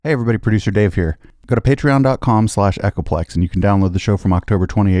Hey everybody, Producer Dave here. Go to patreon.com/echoplex and you can download the show from October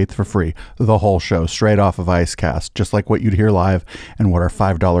 28th for free. The whole show, straight off of Icecast, just like what you'd hear live and what our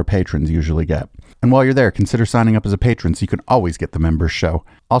 $5 patrons usually get. And while you're there, consider signing up as a patron so you can always get the members show.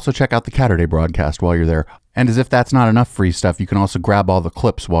 Also check out the Catterday broadcast while you're there. And as if that's not enough free stuff, you can also grab all the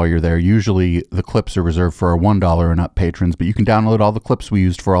clips while you're there. Usually the clips are reserved for our $1 and up patrons, but you can download all the clips we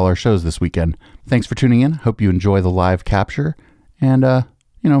used for all our shows this weekend. Thanks for tuning in. Hope you enjoy the live capture. And,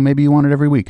 maybe you want it every week.